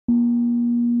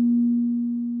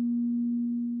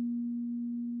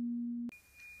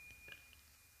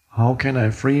How can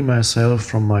I free myself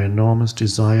from my enormous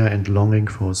desire and longing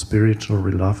for a spiritual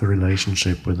love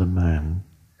relationship with a man?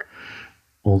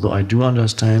 Although I do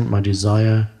understand my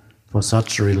desire for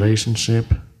such a relationship,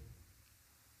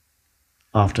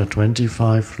 after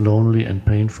 25 lonely and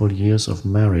painful years of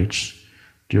marriage,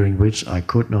 during which I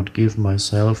could not give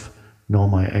myself nor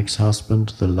my ex-husband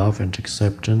the love and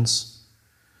acceptance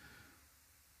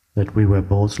that we were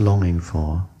both longing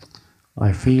for,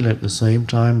 I feel at the same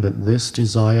time that this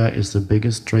desire is the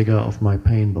biggest trigger of my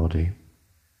pain body.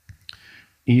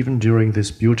 Even during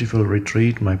this beautiful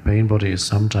retreat, my pain body is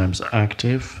sometimes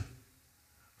active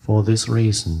for this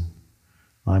reason.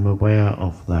 I'm aware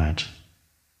of that.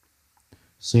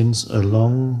 Since a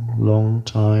long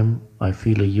time, I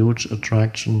feel a huge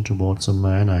attraction towards a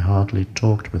man. I hardly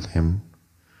talked with him.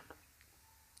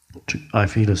 I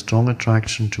feel a strong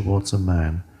attraction towards a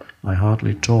man. I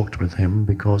hardly talked with him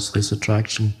because this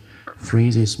attraction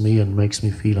freezes me and makes me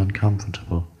feel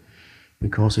uncomfortable,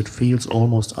 because it feels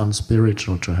almost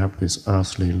unspiritual to have this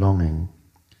earthly longing.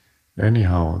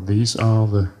 Anyhow, these are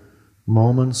the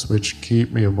moments which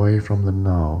keep me away from the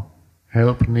now.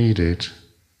 Help needed.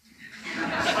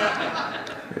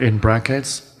 In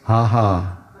brackets,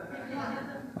 haha.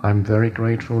 I'm very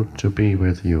grateful to be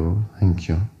with you. Thank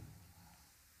you.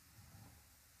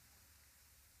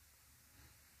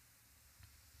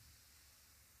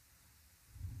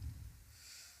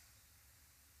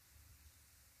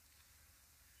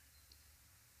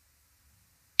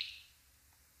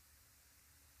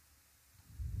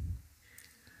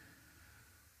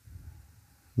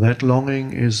 That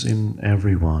longing is in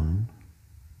everyone.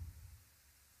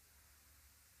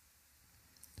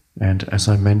 And as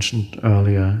I mentioned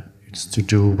earlier, it's to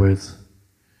do with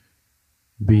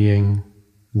being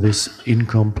this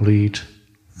incomplete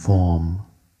form.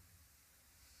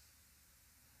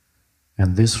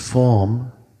 And this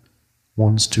form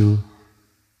wants to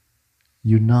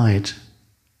unite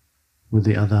with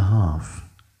the other half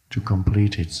to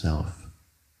complete itself.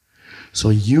 So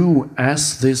you,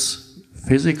 as this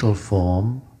physical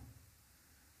form,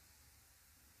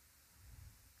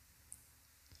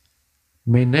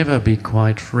 may never be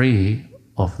quite free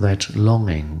of that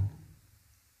longing.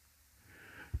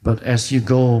 But as you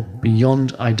go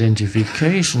beyond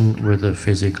identification with the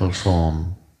physical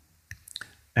form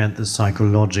and the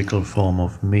psychological form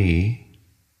of me,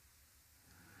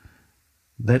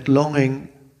 that longing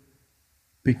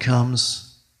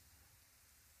becomes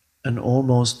an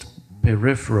almost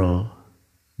peripheral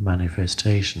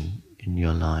manifestation in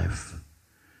your life.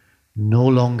 No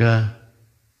longer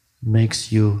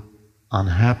makes you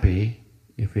unhappy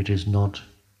if it is not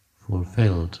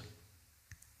fulfilled.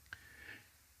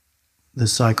 The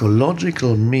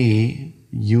psychological me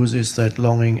uses that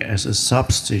longing as a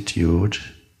substitute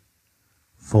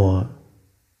for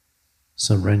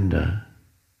surrender.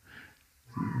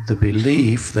 The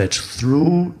belief that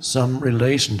through some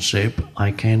relationship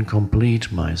I can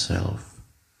complete myself.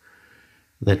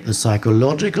 That the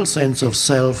psychological sense of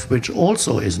self, which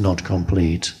also is not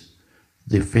complete.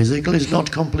 The physical is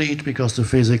not complete because the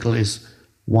physical is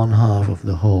one half of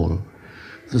the whole.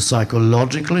 The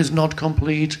psychological is not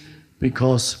complete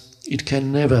because it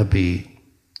can never be.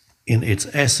 In its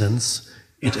essence,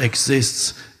 it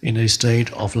exists in a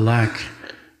state of lack,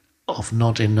 of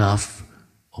not enough,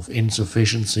 of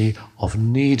insufficiency, of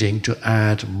needing to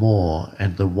add more.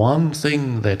 And the one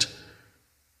thing that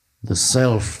the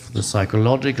self, the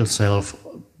psychological self,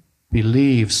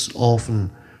 believes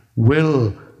often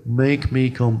will make me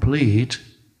complete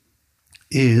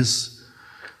is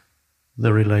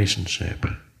the relationship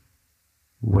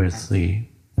with the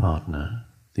partner,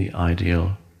 the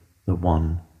ideal, the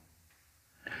one.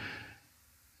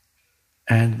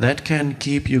 And that can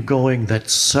keep you going, that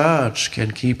search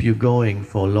can keep you going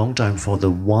for a long time, for the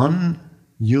one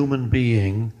human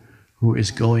being who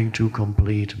is going to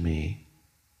complete me.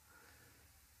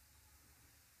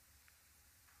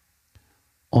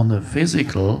 On the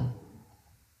physical,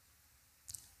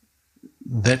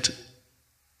 that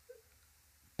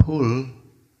pull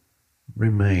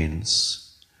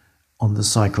remains. On the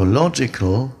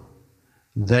psychological,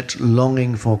 that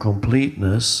longing for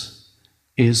completeness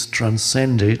is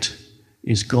transcended,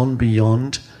 is gone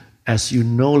beyond, as you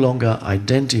no longer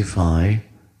identify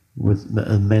with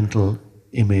a mental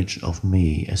image of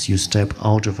me, as you step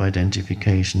out of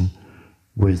identification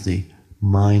with the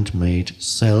mind-made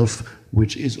self,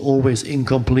 which is always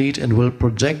incomplete and will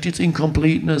project its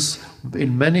incompleteness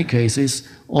in many cases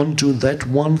onto that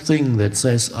one thing that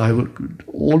says, I would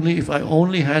only, if I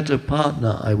only had a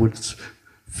partner, I would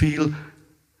feel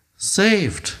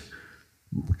saved,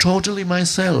 totally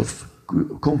myself,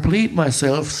 complete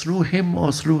myself through him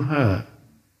or through her.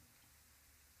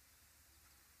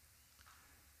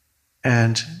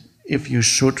 And if you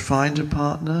should find a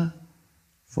partner,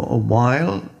 for a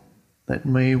while that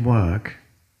may work.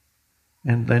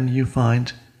 And then you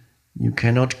find you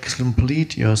cannot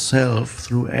complete yourself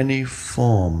through any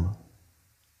form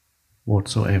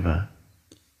whatsoever.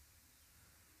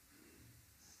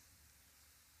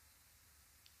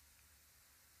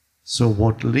 So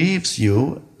what leaves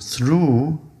you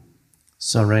through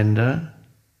surrender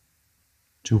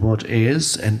to what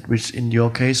is, and which in your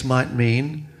case might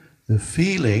mean the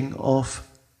feeling of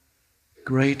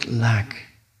great lack,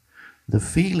 the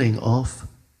feeling of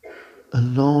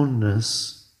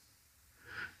aloneness,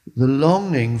 the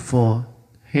longing for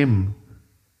him,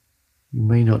 you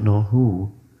may not know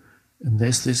who, and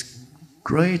there's this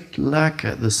great lack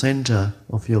at the center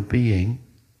of your being.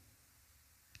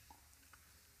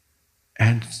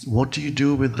 And what do you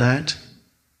do with that?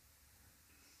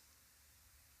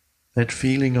 That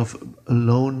feeling of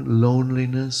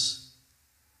loneliness?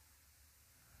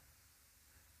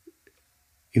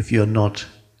 If you're not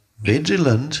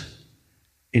vigilant,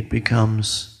 it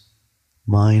becomes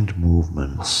mind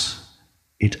movements.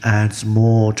 It adds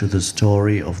more to the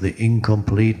story of the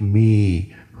incomplete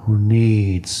me who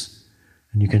needs.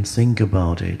 And you can think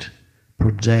about it,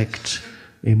 project,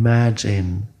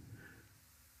 imagine,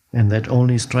 and that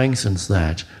only strengthens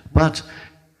that. But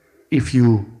if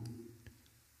you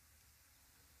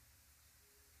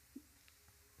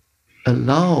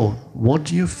allow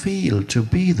what you feel to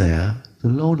be there, the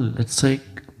let's say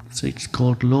it's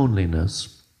called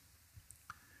loneliness.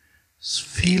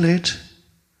 Feel it,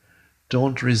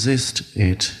 don't resist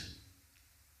it.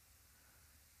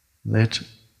 That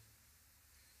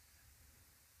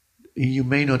you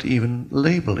may not even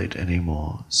label it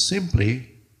anymore. Simply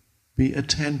be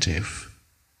attentive.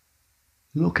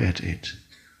 Look at it.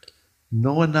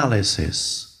 No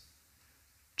analysis.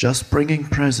 Just bringing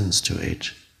presence to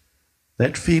it.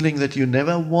 That feeling that you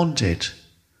never wanted,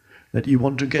 that you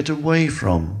want to get away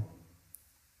from,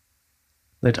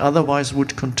 that otherwise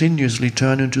would continuously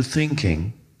turn into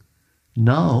thinking.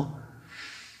 Now,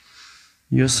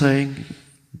 you're saying,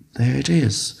 there it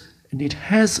is. And it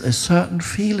has a certain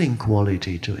feeling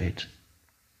quality to it.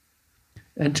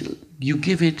 And you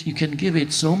can give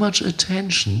it so much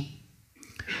attention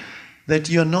that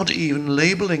you're not even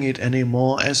labeling it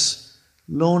anymore as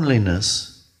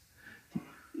loneliness.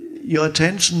 Your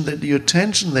attention that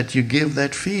you give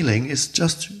that feeling is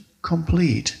just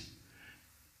complete.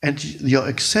 And your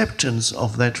acceptance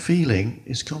of that feeling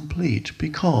is complete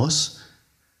because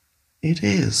it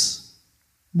is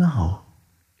now.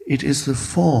 It is the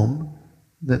form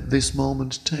that this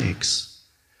moment takes.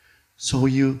 So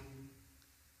you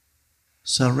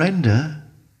surrender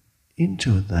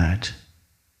into that.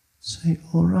 Say,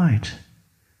 all right,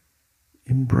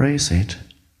 embrace it,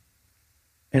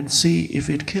 and see if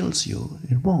it kills you.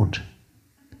 It won't.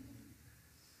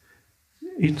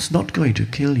 It's not going to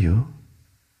kill you.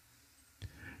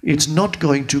 It's not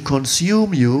going to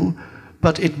consume you,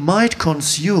 but it might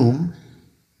consume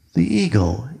the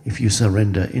ego if you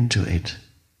surrender into it.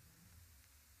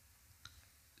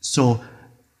 So,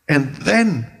 and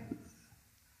then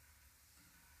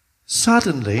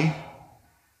suddenly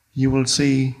you will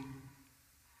see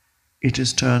it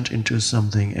is turned into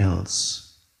something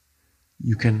else.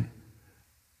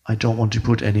 I don't want to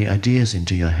put any ideas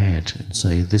into your head and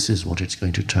say this is what it's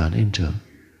going to turn into.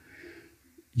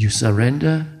 You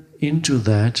surrender into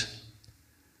that.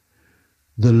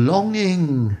 The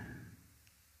longing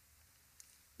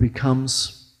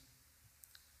becomes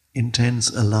intense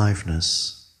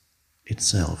aliveness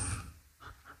itself.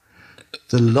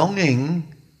 The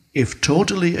longing, if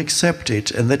totally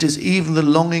accepted, and that is even the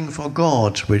longing for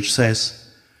God, which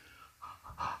says,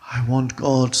 I want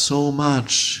God so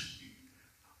much.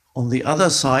 On the other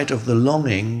side of the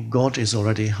longing, God is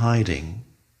already hiding.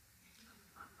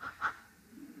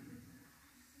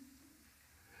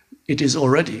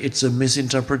 It's a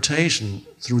misinterpretation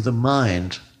through the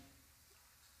mind.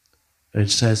 It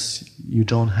says, you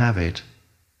don't have it.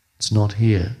 It's not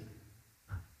here.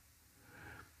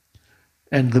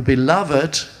 And the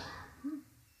beloved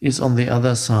is on the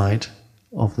other side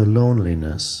of the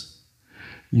loneliness.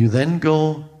 You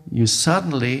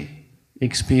suddenly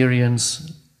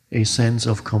experience a sense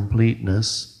of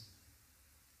completeness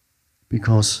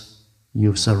because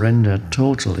you've surrendered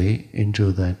totally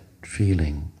into that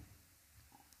feeling.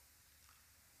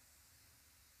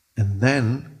 And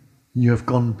then you have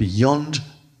gone beyond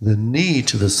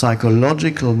the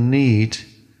psychological need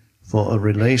for a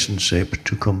relationship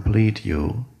to complete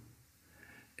you.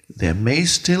 There may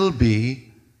still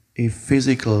be a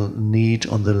physical need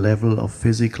on the level of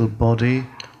physical body,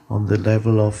 on the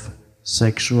level of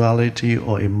sexuality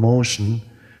or emotion,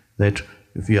 that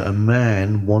if you're a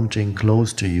man wanting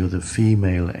close to you the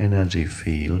female energy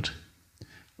field,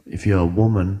 if you're a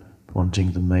woman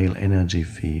wanting the male energy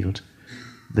field,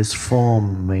 this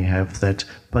form may have that,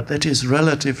 but that is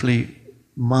relatively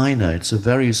minor. It's a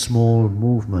very small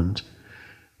movement.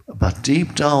 But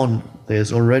deep down,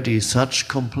 there's already such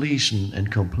completion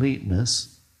and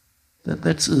completeness that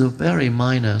that's a very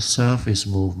minor surface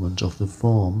movement of the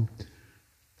form.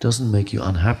 Doesn't make you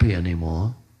unhappy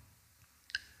anymore.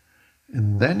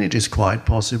 And then it is quite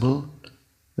possible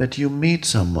that you meet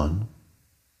someone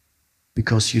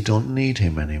because you don't need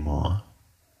him anymore.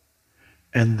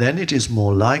 And then it is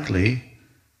more likely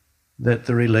that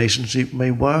the relationship may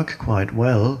work quite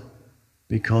well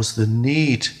because the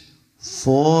need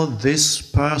for this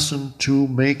person to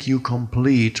make you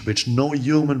complete, which no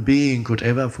human being could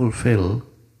ever fulfill,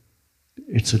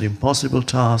 it's an impossible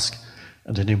task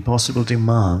and an impossible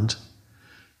demand.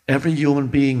 Every human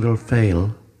being will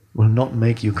fail, will not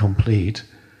make you complete.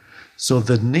 So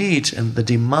the need and the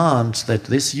demand that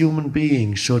this human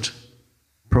being should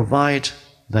provide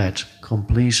that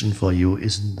completion for you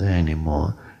isn't there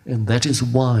anymore. And that is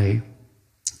why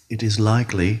it is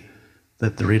likely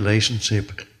that the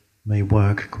relationship may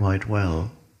work quite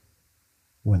well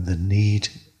when the need,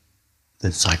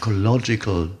 the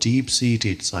psychological,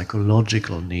 deep-seated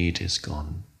psychological need is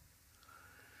gone.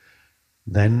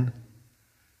 Then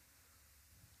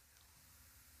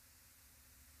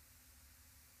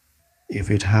if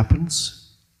it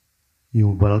happens, you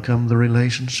welcome the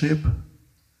relationship.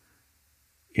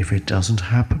 If it doesn't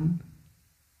happen,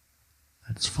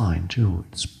 that's fine too,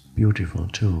 it's beautiful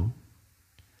too.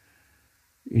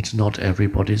 It's not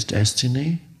everybody's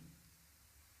destiny,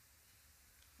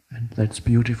 and that's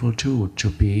beautiful too, to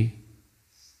be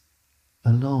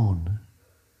alone.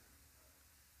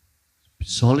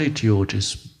 Solitude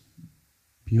is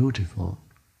beautiful.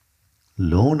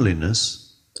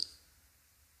 Loneliness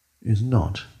is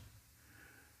not.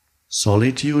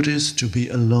 Solitude is to be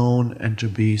alone and to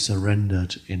be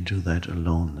surrendered into that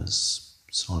aloneness.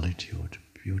 Solitude,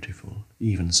 beautiful,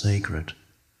 even sacred.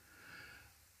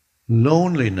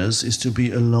 Loneliness is to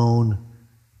be alone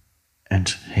and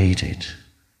hate it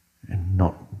and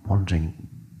not wanting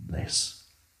this.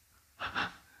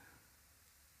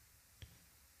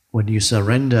 When you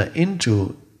surrender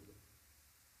into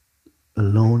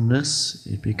aloneness,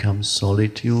 it becomes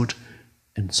solitude,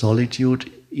 and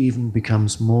solitude even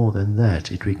becomes more than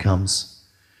that. It becomes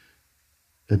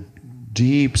a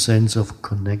deep sense of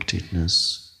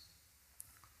connectedness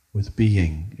with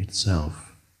being itself.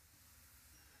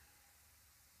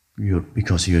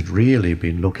 Because you had really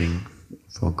been looking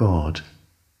for God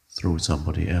through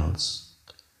somebody else.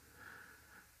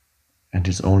 And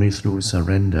it's only through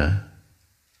surrender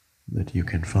that you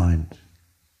can find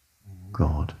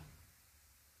God.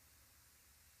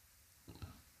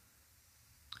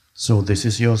 So this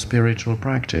is your spiritual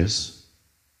practice,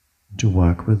 to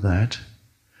work with that.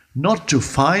 Not to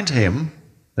find Him,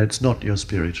 that's not your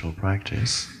spiritual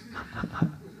practice.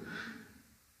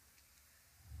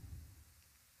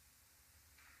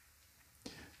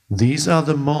 These are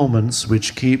the moments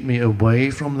which keep me away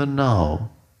from the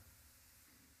now,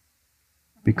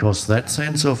 because that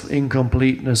sense of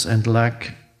incompleteness and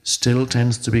lack still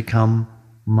tends to become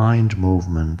mind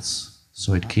movements,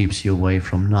 so it keeps you away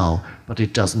from now. But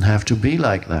it doesn't have to be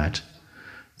like that.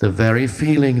 The very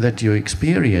feeling that you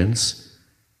experience,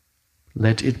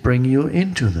 let it bring you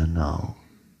into the now.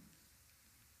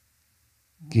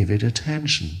 Give it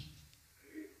attention.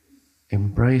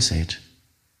 Embrace it.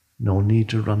 No need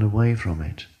to run away from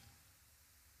it.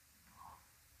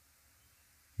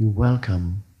 You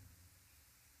welcome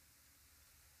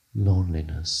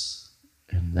loneliness,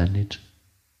 and then it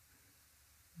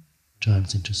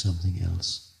turns into something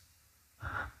else.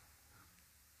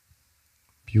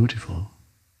 Beautiful.